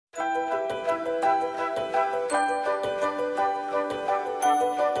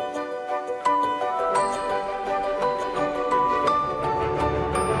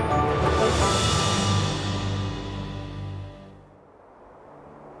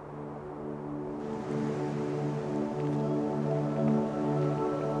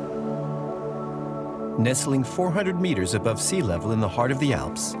Nestling 400 meters above sea level in the heart of the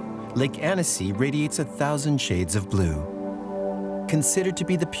Alps, Lake Annecy radiates 1,000 shades of blue. Considered to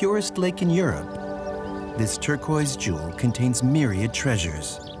be the purest lake in Europe, this turquoise jewel contains myriad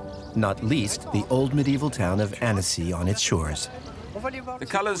treasures, not least the old medieval town of Annecy on its shores. The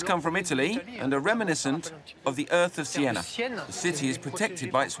colours come from Italy and are reminiscent of the earth of Siena. The city is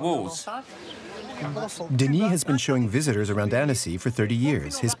protected by its walls. Denis has been showing visitors around Annecy for 30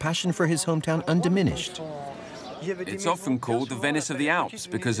 years, his passion for his hometown undiminished. It's often called the Venice of the Alps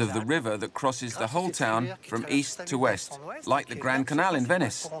because of the river that crosses the whole town from east to west, like the Grand Canal in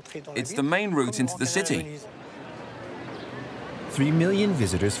Venice. It's the main route into the city. 3 million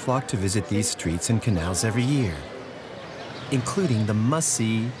visitors flock to visit these streets and canals every year, including the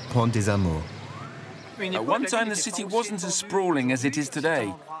must-see Pont des Amours. At one time, the city wasn't as sprawling as it is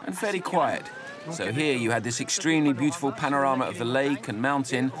today, and fairly quiet. So here you had this extremely beautiful panorama of the lake and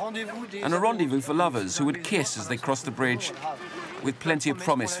mountain, and a rendezvous for lovers who would kiss as they crossed the bridge, with plenty of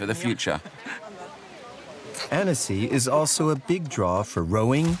promise for the future. Annecy is also a big draw for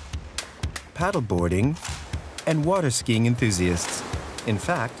rowing, paddleboarding, and water skiing enthusiasts. In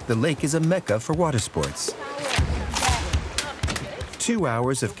fact, the lake is a mecca for water sports. 2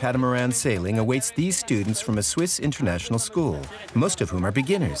 hours of catamaran sailing awaits these students from a Swiss international school, most of whom are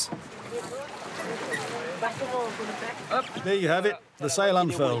beginners. There you have it, the sail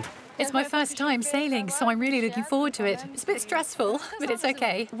unfurled. It's my first time sailing, so I'm really looking forward to it. It's a bit stressful, but it's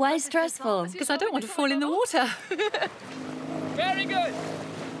okay. Why stressful? Because I don't want to fall in the water. Very good.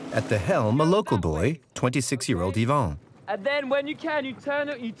 At the helm, a local boy, 26-year-old Yvan. And then when you can, you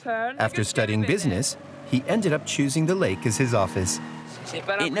turn. After studying business, he ended up choosing the lake as his office.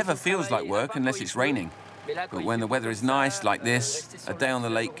 It never feels like work unless it's raining. But when the weather is nice, like this, a day on the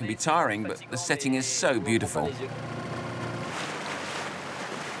lake can be tiring, but the setting is so beautiful.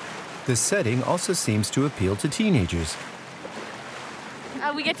 The setting also seems to appeal to teenagers.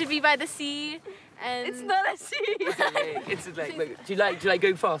 We get to be by the sea, and It's not a sea. It's like, do you like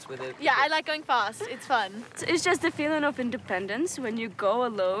going fast with it? yeah, I like going fast. It's fun. It's just the feeling of independence when you go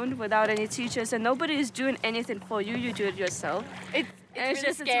alone without any teachers and nobody is doing anything for you. You do it yourself. It's It's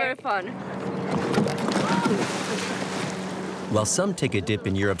really scary. very fun. While some take a dip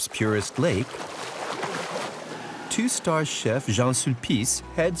in Europe's purest lake, two-star chef Jean Sulpice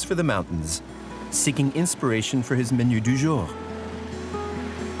heads for the mountains, seeking inspiration for his menu du jour.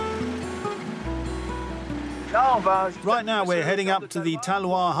 Right now we're heading up to the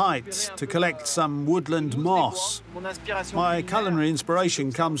Talois Heights to collect some woodland moss. My culinary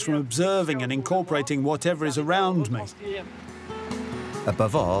inspiration comes from observing and incorporating whatever is around me.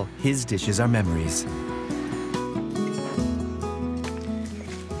 Above all, his dishes are memories.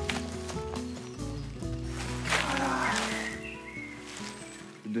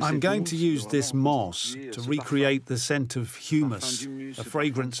 I'm going to use this moss to recreate the scent of humus, a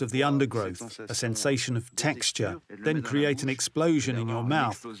fragrance of the undergrowth, a sensation of texture, then create an explosion in your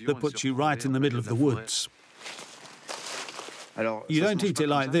mouth that puts you right in the middle of the woods. You don't eat it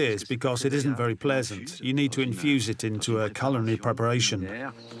like this because it isn't very pleasant. You need to infuse it into a culinary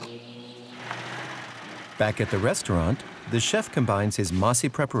preparation. Back at the restaurant, the chef combines his mossy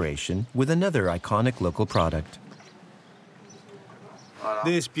preparation with another iconic local product.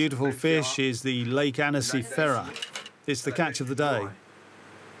 This beautiful fish is the Lake Annecy féra. It's the catch of the day.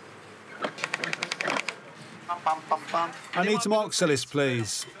 I need some oxalis,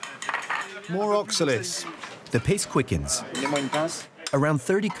 please. More oxalis. The pace quickens. Around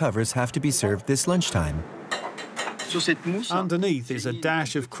 30 covers have to be served this lunchtime. Underneath is a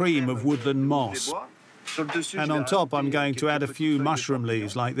dash of cream of woodland moss. And on top, I'm going to add a few mushroom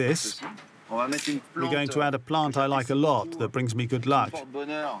leaves like this. We're going to add a plant I like a lot that brings me good luck.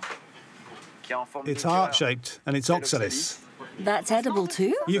 It's heart-shaped and it's oxalis. That's edible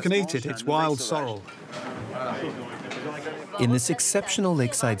too? You can eat it, it's wild sorrel. In this exceptional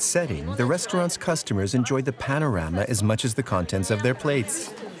lakeside setting, the restaurant's customers enjoy the panorama as much as the contents of their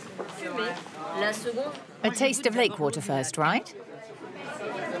plates. A taste of lake water first, right?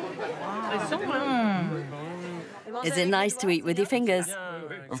 Is it nice to eat with your fingers?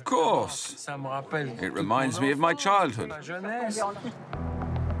 Of course. It reminds me of my childhood.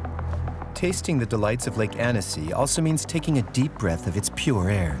 Tasting the delights of Lake Annecy also means taking a deep breath of its pure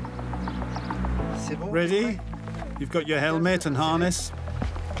air. Ready? You've got your helmet and harness.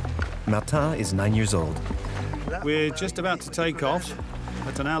 Martin is 9 years old. We're just about to take off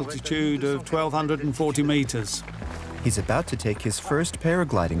at an altitude of 1,240 meters. He's about to take his first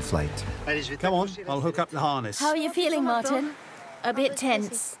paragliding flight. Come on, I'll hook up the harness. How are you feeling, Martin? A bit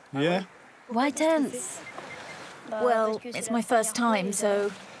tense. Yeah? Why tense? Well, it's my first time,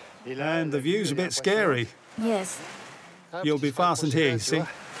 so And the view's a bit scary. Yes. You'll be fastened here, see?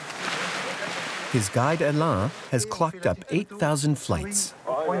 His guide Alain has clocked up 8,000 flights.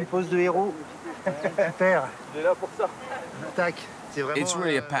 It's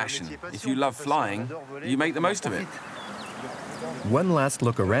really a passion. If you love flying, you make the most of it. One last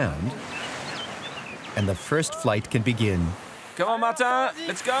look around, and the first flight can begin. Come on, Martin,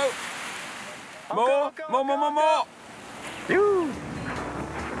 let's go. More.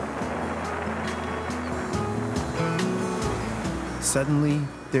 Suddenly,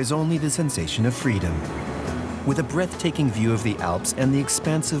 there's only the sensation of freedom, with a breathtaking view of the Alps and the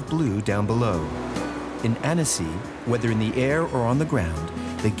expansive blue down below. In Annecy, whether in the air or on the ground,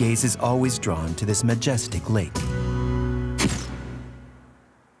 the gaze is always drawn to this majestic lake.